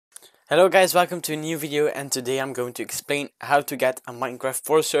Hello guys, welcome to a new video, and today I'm going to explain how to get a Minecraft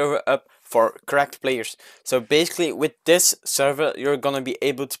 4 server up for cracked players. So basically with this server you're gonna be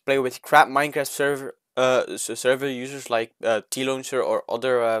able to play with cracked Minecraft server users like T-Launcher or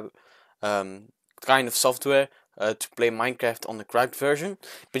other kind of software to play Minecraft on the cracked version.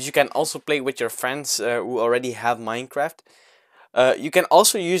 But you can also play with your friends who already have Minecraft. You can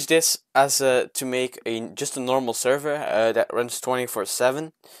also use this as to make just a normal server that runs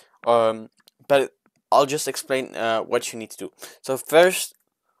 24/7. But I'll just explain what you need to do. So first,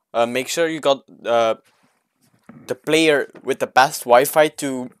 make sure you got the player with the best Wi-Fi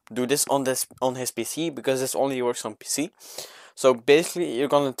to do this on his PC, because this only works on PC. So basically, you're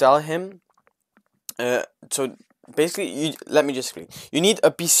gonna tell him. So basically, let me just explain. You need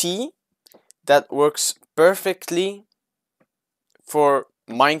a PC that works perfectly for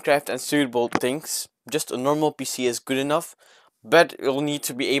Minecraft and suitable things. Just a normal PC is good enough, but you'll need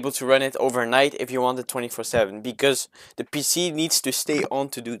to be able to run it overnight if you want it 24/7, because the PC needs to stay on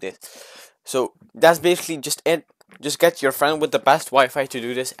to do this. So that's basically just it. Just get your friend with the best Wi-Fi to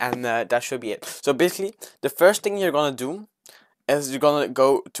do this, and that should be it. So basically, the first thing you're gonna do is you're gonna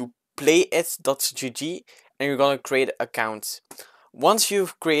go to playit.gg and you're gonna create an account. Once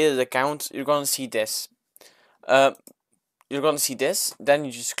you've created an account, you're gonna see this. Uh, you're gonna see this. Then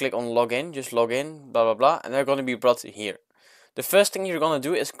you just click on login. Just log in, blah blah blah, and they're gonna be brought to here. The first thing you're gonna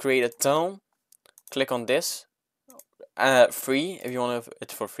do is create a tunnel. Click on this, free if you want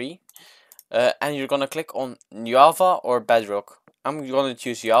it for free, and you're gonna click on Java or Bedrock. I'm gonna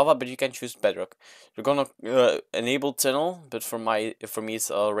choose Java, but you can choose Bedrock. You're gonna enable tunnel, but for me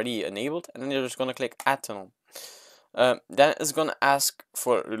it's already enabled, and then you're just gonna click add tunnel. Then it's gonna ask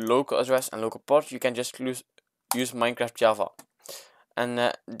for local address and local port. You can just use Minecraft Java,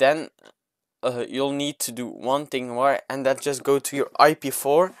 and then you'll need to do one thing more, and that just go to your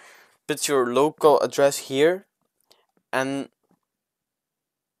IP4, put your local address here, and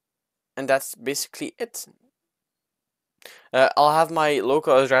that's basically it. I'll have my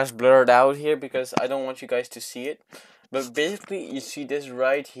local address blurred out here because I don't want you guys to see it. But basically, you see this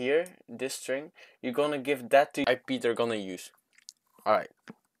right here, this string. You're gonna give that to the IP they're gonna use. Alright.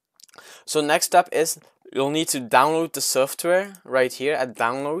 So next step is you'll need to download the software right here at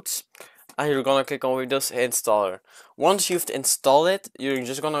downloads. And you're gonna click on Windows Installer. Once you've installed it, you're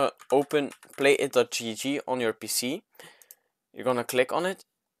just gonna open playit.gg on your PC. You're gonna click on it,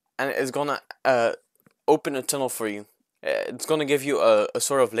 and it's gonna open a tunnel for you. It's gonna give you a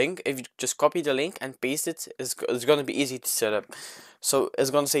sort of link. If you just copy the link and paste it, it's gonna be easy to set up. So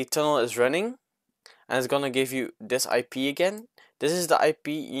it's gonna say tunnel is running, and it's gonna give you this IP again. This is the IP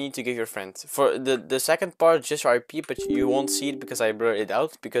you need to give your friends. For the second part, just your IP, but you won't see it because I blur it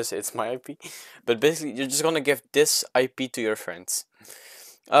out because it's my IP. But basically, you're just gonna give this IP to your friends.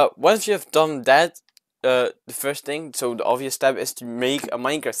 Once you have done that, the first thing, so the obvious step is to make a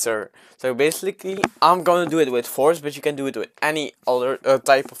Minecraft server. So basically, I'm gonna do it with Forge, but you can do it with any other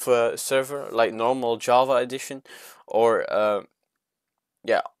type of server, like normal Java edition, or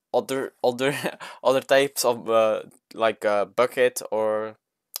yeah, other other types of like Bukkit or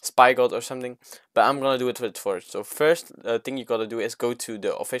SpyGod or something. But I'm gonna do it with Forge. So first thing you gotta do is go to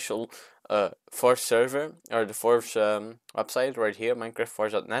the official Forge server, or the Forge website right here,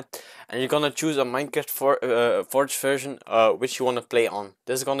 minecraftforge.net, and you're gonna choose a Minecraft Forge version which you want to play on.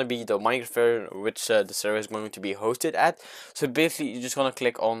 This is gonna be the Minecraft version which the server is going to be hosted at. So basically, you're just gonna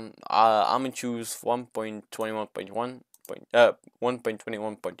click on I'm gonna choose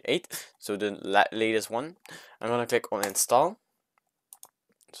 1.21.8, so the latest one. I'm gonna click on install.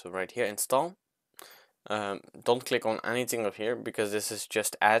 So right here, install. Don't click on anything up here because this is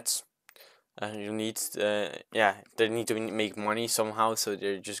just ads. You need yeah, they need to make money somehow, so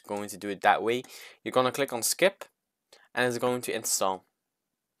they're just going to do it that way. You're gonna click on skip, and it's going to install.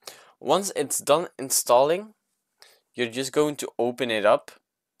 Once it's done installing, you're just going to open it up,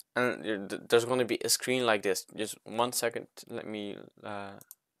 and there's going to be a screen like this. Just 1 second, let me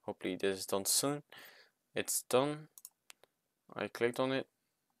hopefully this is done soon. It's done. I clicked on it,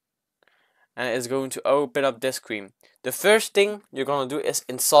 and it's going to open up this screen. The first thing you're gonna do is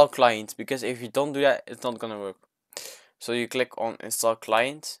install client, because if you don't do that, it's not gonna work. So you click on install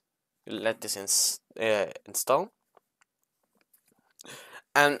client, you let this install,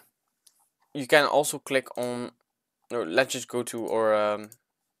 and you can also click on, or let's just go to our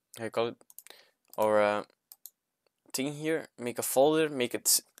how you call it, our thing here, make a folder, make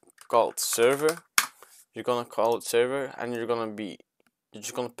it called server. You're gonna call it server, and you're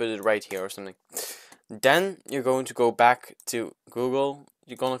just gonna put it right here or something. Then you're going to go back to Google.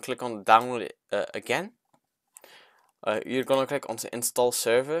 You're gonna click on download it again. You're gonna click on the install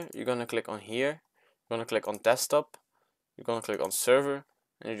server, you're gonna click on here, you're gonna click on desktop, you're gonna click on server,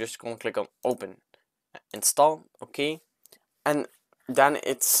 and you're just gonna click on open, install, okay, and then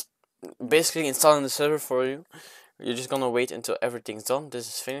it's basically installing the server for you. You're just gonna wait until everything's done. This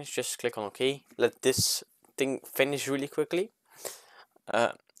is finished, just click on OK, let this thing finish really quickly,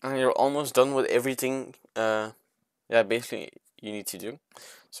 and you're almost done with everything yeah, basically you need to do.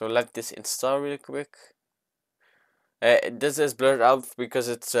 So let this install really quick. This is blurred out because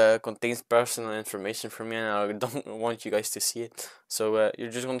it contains personal information for me and I don't want you guys to see it. So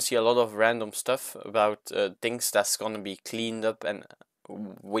you're just going to see a lot of random stuff about things that's going to be cleaned up and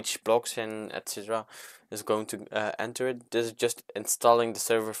which blocks and etc. is going to enter it. This is just installing the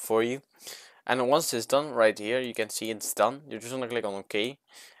server for you. And once it's done, right here you can see it's done. You're just going to click on OK.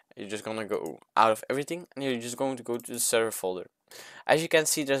 You're just going to go out of everything and you're just going to go to the server folder. As you can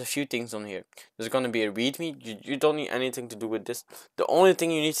see, there's a few things on here. There's going to be a readme. You don't need anything to do with this. The only thing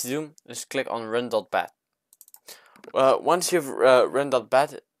you need to do is click on run.bat. Once you've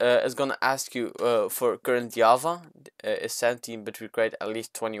run.bat, it's going to ask you for current Java is 17 but required at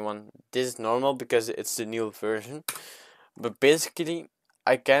least 21. This is normal because it's the new version. But basically,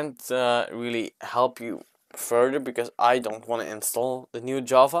 I can't really help you further because I don't want to install the new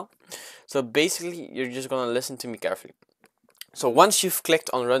Java. So basically, you're just going to listen to me carefully. So once you've clicked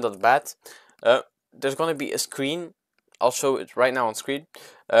on run.bat, there's going to be a screen, I'll show it right now on screen,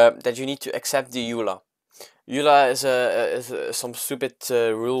 that you need to accept the EULA. EULA is some stupid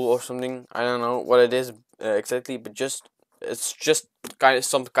rule or something, I don't know what it is exactly, but it's just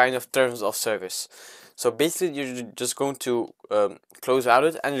some kind of terms of service. So basically you're just going to close out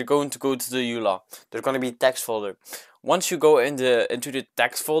it and you're going to go to the EULA. There's going to be a text folder. Once you go into the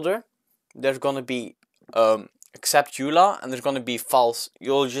text folder, there's going to be accept EULA and there's going to be false.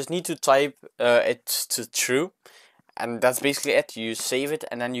 You'll just need to type it to true, and that's basically it. You save it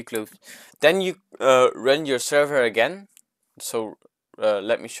and then you close. Then you run your server again. So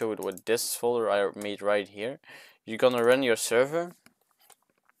let me show it with this folder I made right here. You're gonna run your server.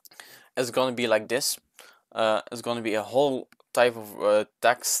 It's gonna be like this. It's gonna be a whole type of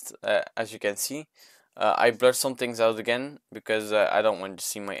text, as you can see. I blurred some things out again because I don't want to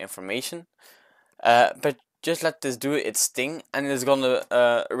see my information. But just let this do its thing and it's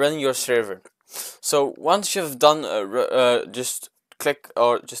gonna run your server. So once you've done just click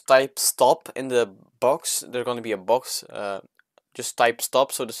or just type stop in the box. There's gonna be a box, just type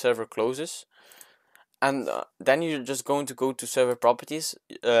stop so the server closes, and then you're just going to go to server properties.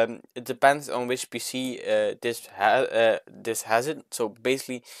 It depends on which PC this has it. So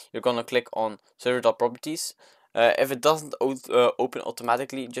basically you're gonna click on server.properties. If it doesn't open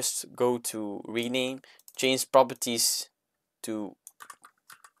automatically, just go to rename, change properties to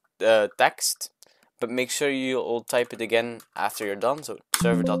text, but make sure you'll type it again after you're done. So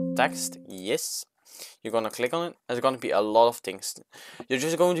server.text, yes. You're gonna click on it. There's gonna be a lot of things. You're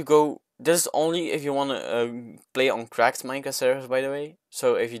just going to go. This is only if you want to play on cracked Minecraft servers, by the way.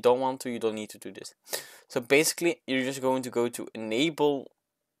 So if you don't want to, you don't need to do this. So basically, you're just going to go to enable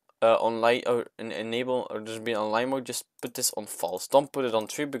online or enable or just be online mode. Just put this on false. Don't put it on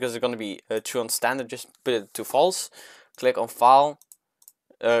true because it's gonna be true on standard. Just put it to false. Click on file.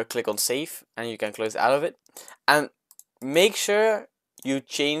 Click on save, and you can close out of it. And make sure you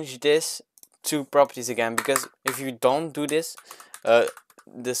change this to properties again, because if you don't do this,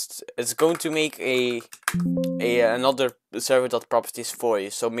 it's going to make another server.properties for you.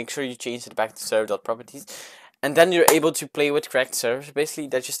 So make sure you change it back to server.properties, and then you're able to play with cracked servers. Basically,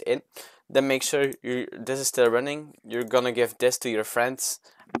 that's just it. Then make sure this is still running. You're gonna give this to your friends,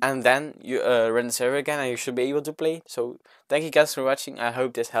 and then you run the server again, and you should be able to play. So thank you guys for watching. I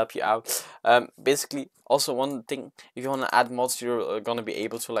hope this helped you out. Basically, also one thing, if you want to add mods, you're gonna be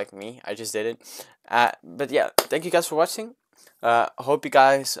able to, like me. I just did it. But yeah, thank you guys for watching. I hope you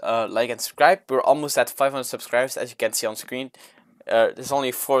guys like and subscribe. We're almost at 500 subscribers, as you can see on screen. There's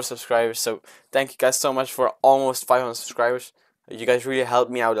only 4 subscribers, so thank you guys so much for almost 500 subscribers. You guys really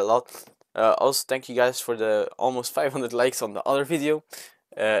helped me out a lot. Also, thank you guys for the almost 500 likes on the other video.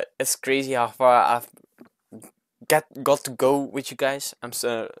 It's crazy how far I've got to go with you guys. I'm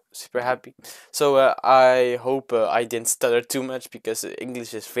so super happy. So I hope I didn't stutter too much, because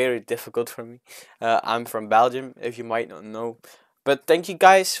English is very difficult for me. I'm from Belgium, if you might not know. But thank you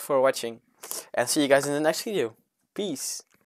guys for watching, and see you guys in the next video. Peace.